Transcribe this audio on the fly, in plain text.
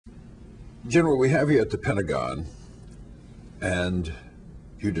General, we have you at the Pentagon, and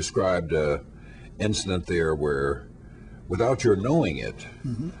you described an incident there where, without your knowing it,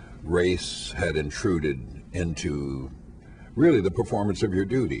 race had intruded into really the performance of your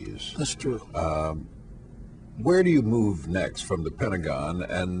duties. That's true. Where do you move next from the Pentagon,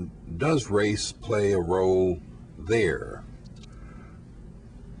 and does race play a role there?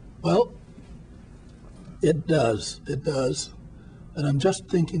 Well, it does. It does. And I'm just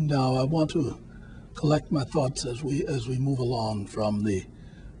thinking now, I want to collect my thoughts as we move along from the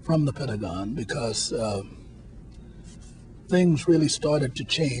Pentagon, because things really started to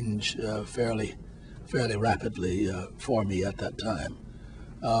change fairly rapidly for me at that time.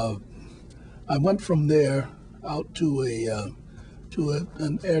 I went from there out to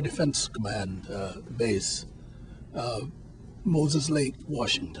an Air Defense Command base, Moses Lake,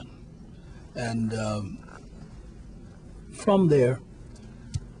 Washington, and from there,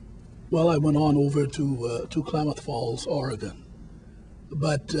 well, I went on over to Klamath Falls, Oregon,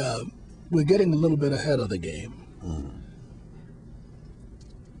 but we're getting a little bit ahead of the game.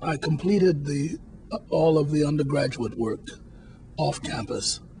 I completed all of the undergraduate work off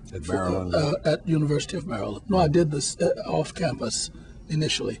campus At Maryland? at University of Maryland. No, I did this off campus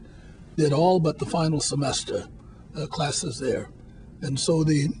initially. Did all but the final semester classes there, and so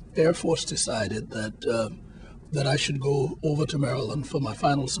the Air Force decided that I should go over to Maryland for my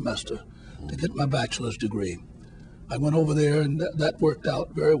final semester to get my bachelor's degree. I went over there, and that worked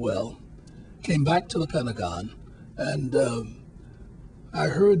out very well. Came back to the Pentagon, and I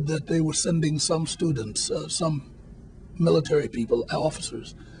heard that they were sending some students, some military people,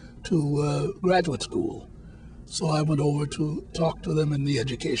 officers, to graduate school. So I went over to talk to them in the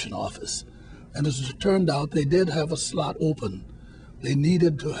education office. And as it turned out, they did have a slot open. They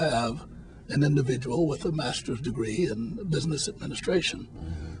needed to have an individual with a master's degree in business administration.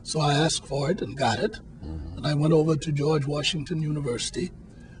 So I asked for it and got it. And I went over to George Washington University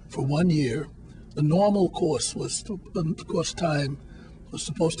for 1 year. The normal course time was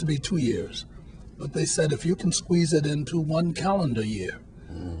supposed to be 2 years. But they said, if you can squeeze it into 1 calendar year,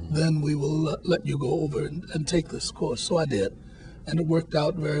 then we will let you go over and take this course. So I did, and it worked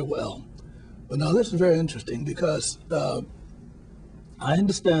out very well. But now this is very interesting, because I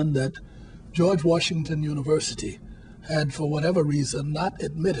understand that George Washington University had, for whatever reason, not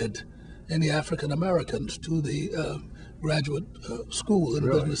admitted any African Americans to the graduate school in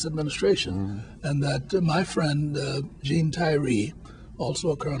business administration, and that my friend Gene Tyree,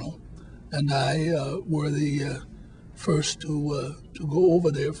 also a colonel, and I were the first to go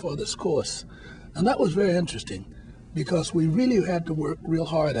over there for this course. And that was very interesting, because we really had to work real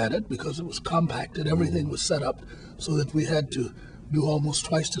hard at it, because it was compacted. Everything was set up so that we had to do almost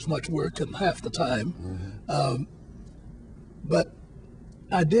twice as much work in half the time. But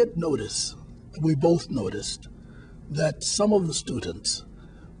I did notice, we both noticed, that some of the students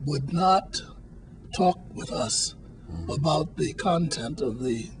would not talk with us about the content of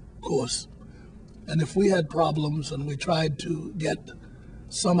the course. And if we had problems and we tried to get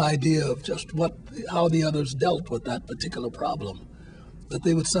some idea of just how the others dealt with that particular problem, that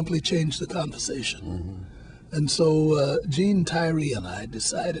they would simply change the conversation. And so Gene Tyree and I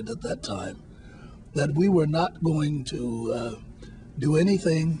decided at that time that we were not going to do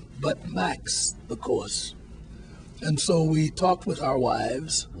anything but max the course. And so we talked with our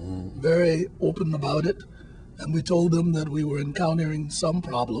wives, very open about it, and we told them that we were encountering some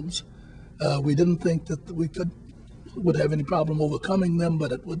problems. We didn't think that we would have any problem overcoming them,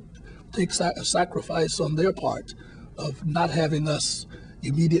 but it would take a sacrifice on their part of not having us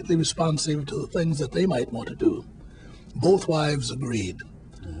immediately responsive to the things that they might want to do. Both wives agreed.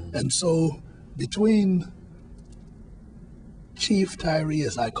 And so between Chief Tyree,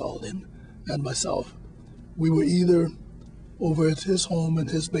 as I called him, and myself, we were either over at his home in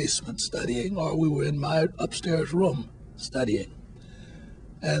his basement studying, or we were in my upstairs room studying.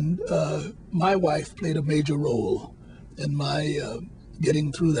 And my wife played a major role in my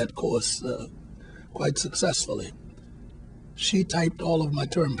getting through that course quite successfully. She typed all of my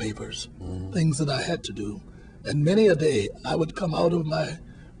term papers, things that I had to do. And many a day I would come out of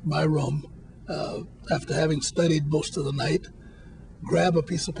my room after having studied most of the night, grab a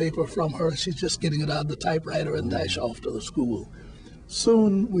piece of paper from her, she's just getting it out of the typewriter, and dash off to the school.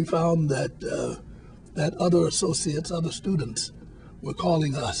 Soon we found that other associates, other students, were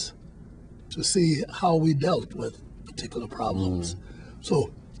calling us to see how we dealt with particular problems.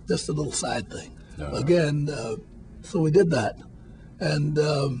 So just a little side thing. Again, so we did that, and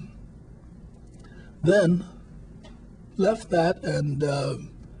then left that and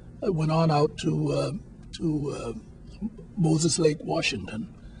went on out to Moses Lake,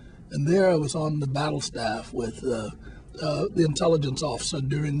 Washington, And there I was on the battle staff with the intelligence officer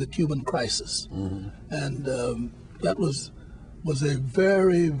during the Cuban crisis. And that was a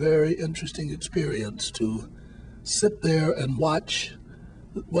very, very interesting experience to sit there and watch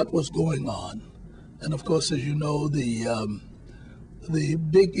what was going on. And of course, as you know, the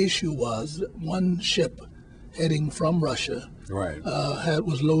big issue was that one ship heading from Russia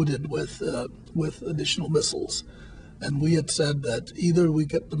was loaded with additional missiles. And we had said that either we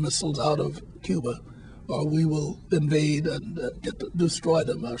get the missiles out of Cuba or we will invade and destroy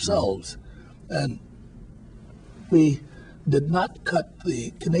them ourselves. And we did not cut the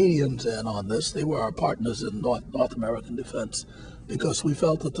Canadians in on this. They were our partners in North American defense, because we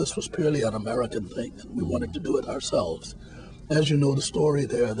felt that this was purely an American thing and we wanted to do it ourselves. As you know, the story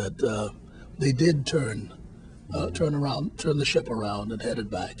there that they did turn the ship around and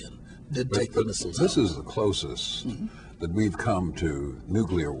headed back and did take the missiles This out. is the closest that we've come to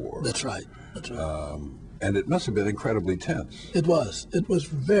nuclear war. That's right. That's right. And it must have been incredibly tense. It was. It was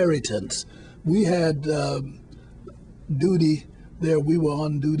very tense. We had duty there. We were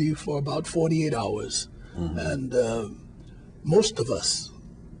on duty for about 48 hours. And most of us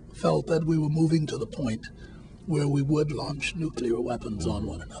felt that we were moving to the point where we would launch nuclear weapons on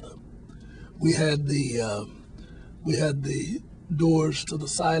one another. We had the doors to the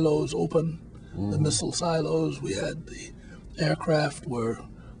silos open, the missile silos. We had the aircraft were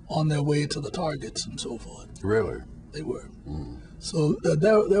on their way to the targets and so forth. Really? They were. So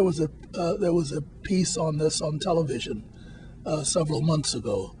there was a piece on this on television several months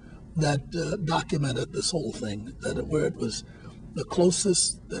ago that documented this whole thing, where it was the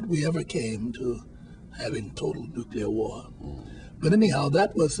closest that we ever came to having total nuclear war. But anyhow,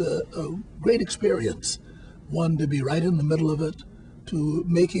 that was a great experience. One, to be right in the middle of it, to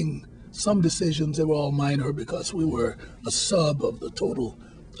making some decisions that were all minor because we were a sub of the total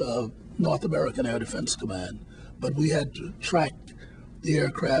North American Air Defense Command. But we had to track the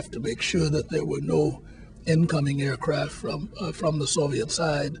aircraft to make sure that there were no incoming aircraft from the Soviet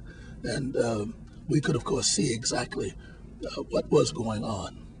side. And we could, of course, see exactly what was going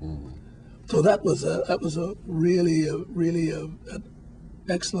on. So that was a really an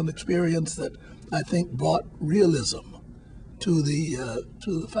excellent experience that I think brought realism to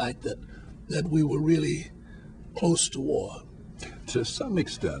the fact that we were really close to war. To some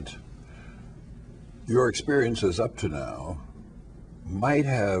extent, your experiences up to now might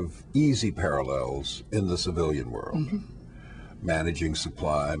have easy parallels in the civilian world. Managing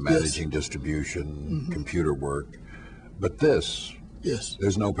supply, managing distribution, computer work. But this,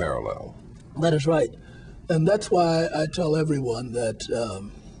 there's no parallel. That is right. And that's why I tell everyone that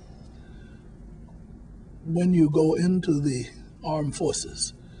when you go into the armed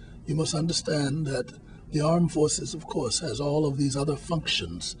forces, you must understand that the armed forces, of course, has all of these other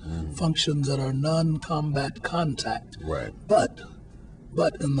functions, functions that are non-combat contact. Right. But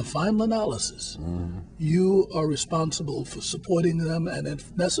in the final analysis, you are responsible for supporting them and,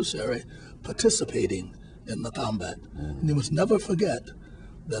 if necessary, participating in the combat. And you must never forget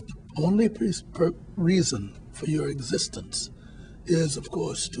that the only reason for your existence is, of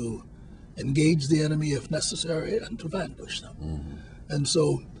course, to engage the enemy if necessary and to vanquish them. And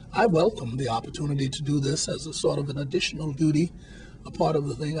so I welcome the opportunity to do this as a sort of an additional duty, a part of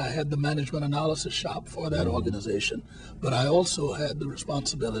the thing. I had the management analysis shop for that organization, but I also had the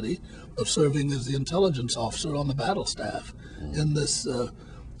responsibility of serving as the intelligence officer on the battle staff in this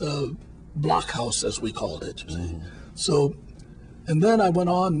blockhouse, as we called it. So, and then I went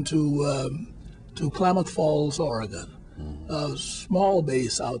on to Klamath Falls, Oregon, a small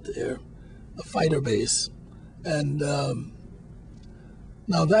base out there, a fighter base, and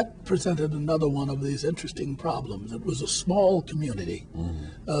now that presented another one of these interesting problems. It was a small community,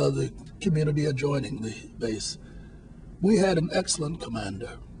 the community adjoining the base. We had an excellent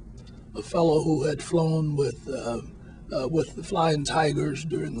commander, a fellow who had flown with the Flying Tigers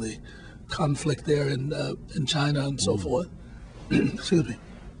during the conflict there in China and so forth. Excuse me.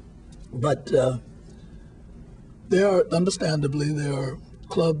 But understandably, there are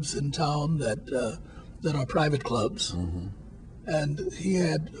clubs in town that are private clubs. And he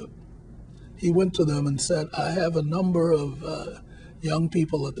went to them and said, I have a number of young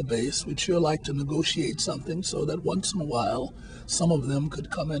people at the base. We'd sure like to negotiate something so that once in a while, some of them could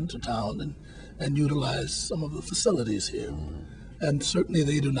come into town and utilize some of the facilities here. And certainly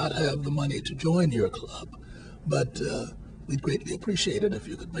they do not have the money to join your club, but we'd greatly appreciate it if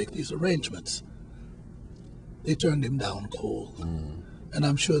you could make these arrangements. They turned him down cold. And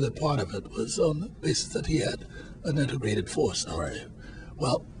I'm sure that part of it was on the basis that he had an integrated force out there.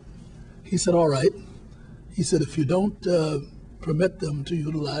 Well, he said, all right. He said, if you don't permit them to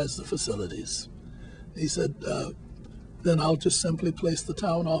utilize the facilities. He said, then I'll just simply place the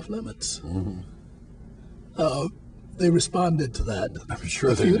town off limits. They responded to that. I'm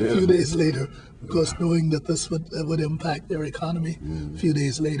sure they did. A few days later, of course, knowing that this would impact their economy, a few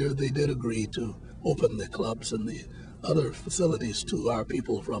days later they did agree to open the clubs and the other facilities to our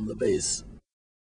people from the base.